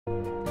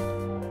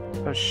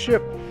A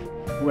ship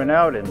went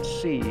out in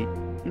sea.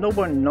 No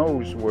one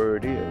knows where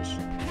it is.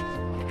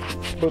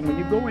 But when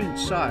you go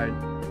inside,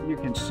 you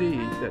can see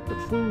that the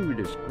food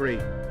is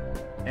great,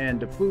 and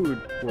the food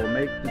will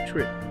make the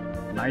trip.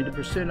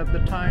 90% of the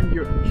time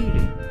you're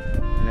eating,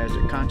 and as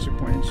a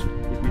consequence,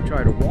 if you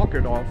try to walk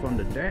it off on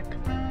the deck,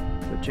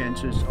 the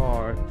chances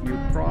are you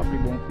probably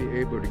won't be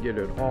able to get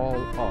it all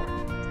off.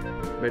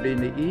 But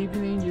in the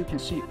evening, you can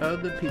see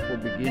other people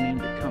beginning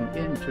to come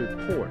into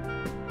port,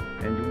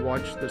 and you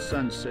watch the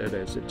sunset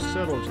as it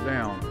settles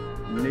down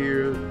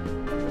near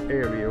the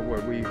area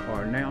where we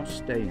are now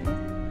staying.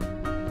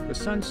 The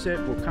sunset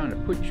will kind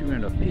of put you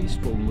in a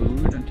peaceful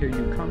mood until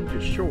you come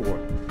to shore.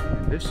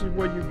 And this is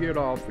where you get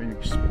off and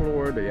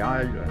explore the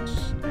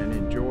islands and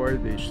enjoy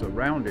the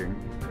surrounding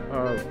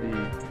of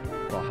the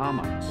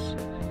Bahamas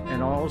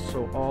and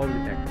also all the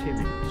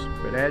activities.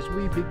 But as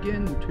we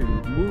begin to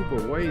move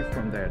away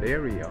from that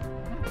area,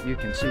 you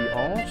can see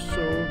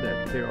also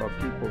that there are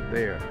people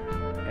there.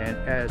 And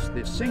as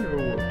the singer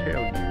will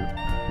tell you,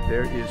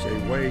 there is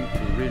a way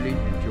to really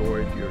enjoy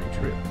your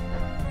trip.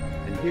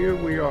 And here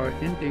we are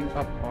ending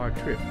up our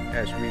trip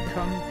as we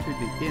come to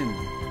the end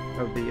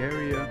of the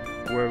area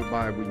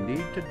whereby we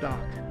need to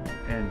dock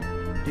and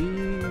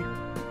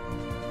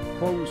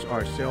depose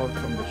ourselves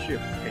from the ship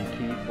and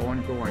keep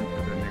on going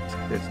to the next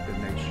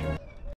destination.